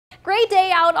great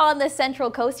day out on the Central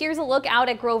Coast. Here's a look out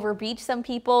at Grover Beach. Some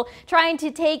people trying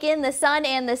to take in the sun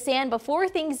and the sand before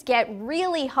things get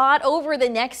really hot over the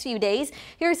next few days.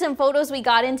 Here's some photos we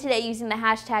got in today using the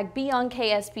hashtag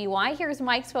 #BeyondKSBY. Here's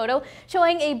Mike's photo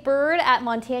showing a bird at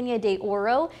Montaña de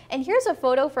Oro. And here's a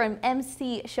photo from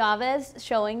MC Chavez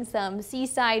showing some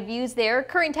seaside views there.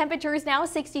 Current temperatures now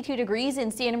 62 degrees in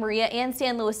Santa Maria and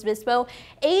San Luis Obispo,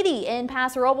 80 in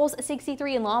Paso Robles,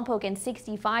 63 in Lompoc, and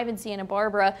 65 in Santa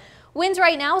Barbara. Winds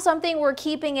right now, something we're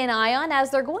keeping an eye on as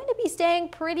they're going to be staying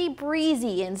pretty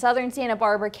breezy in southern Santa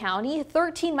Barbara County.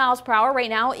 13 miles per hour right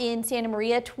now in Santa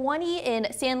Maria, 20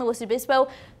 in San Luis Obispo,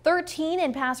 13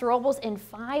 in Paso Robles, and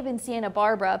 5 in Santa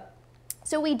Barbara.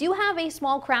 So we do have a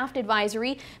small craft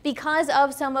advisory because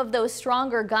of some of those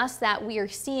stronger gusts that we are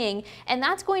seeing, and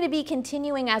that's going to be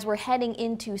continuing as we're heading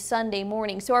into Sunday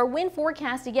morning. So our wind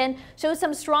forecast again shows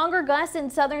some stronger gusts in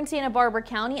southern Santa Barbara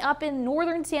County. Up in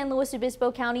northern San Luis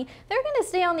Obispo County, they're going to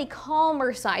stay on the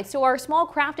calmer side. So our small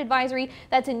craft advisory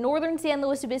that's in northern San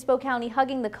Luis Obispo County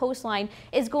hugging the coastline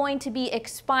is going to be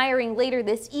expiring later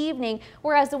this evening,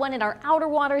 whereas the one in our outer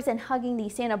waters and hugging the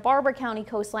Santa Barbara County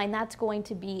coastline, that's going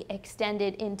to be extended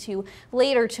into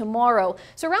later tomorrow.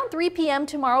 So around 3 p.m.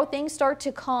 tomorrow, things start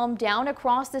to calm down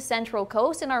across the Central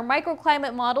Coast, and our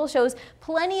microclimate model shows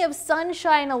plenty of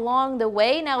sunshine along the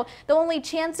way. Now, the only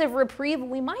chance of reprieve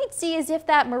we might see is if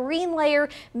that marine layer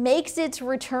makes its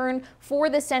return for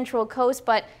the Central Coast,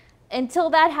 but until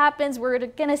that happens, we're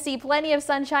going to see plenty of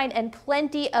sunshine and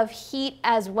plenty of heat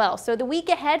as well. So the week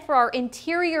ahead for our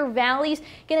interior valleys,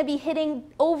 going to be hitting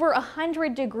over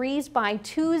 100 degrees by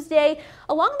Tuesday.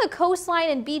 Along the coastline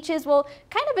and beaches, well,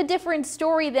 kind of a different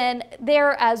story than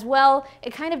there as well.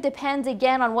 It kind of depends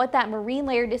again on what that marine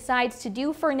layer decides to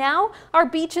do. For now, our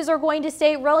beaches are going to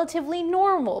stay relatively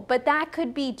normal, but that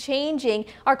could be changing.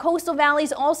 Our coastal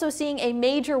valleys also seeing a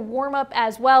major warm up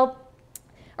as well.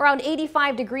 Around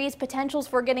 85 degrees, potentials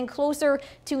for getting closer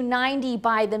to 90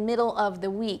 by the middle of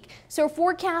the week. So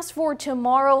forecast for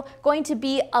tomorrow going to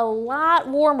be a lot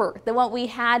warmer than what we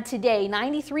had today.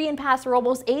 93 in Paso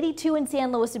Robles, 82 in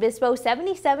San Luis Obispo,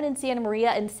 77 in Santa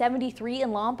Maria, and 73 in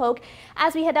Lompoc.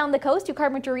 As we head down the coast to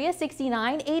Carpinteria,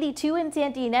 69, 82 in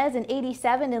Santa Ynez, and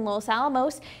 87 in Los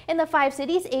Alamos. In the 5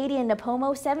 cities, 80 in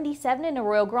Napomo, 77 in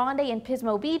Arroyo Grande and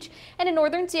Pismo Beach. And in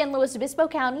northern San Luis Obispo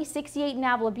County, 68 in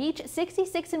Avila Beach,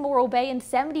 66 in Morro Bay, and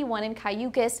 71 in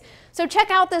Cayucas. So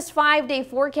check out this 5-day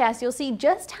forecast. You'll see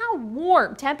just how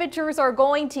warm temperatures are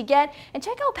going to get. And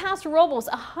check out Paso Robles,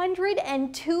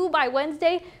 102 by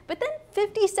Wednesday, but then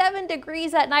 57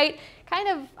 degrees at night. Kind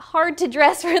of hard to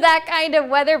dress for that kind of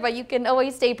weather, but you can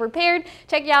always stay prepared.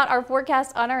 Check out our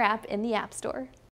forecast on our app in the App Store.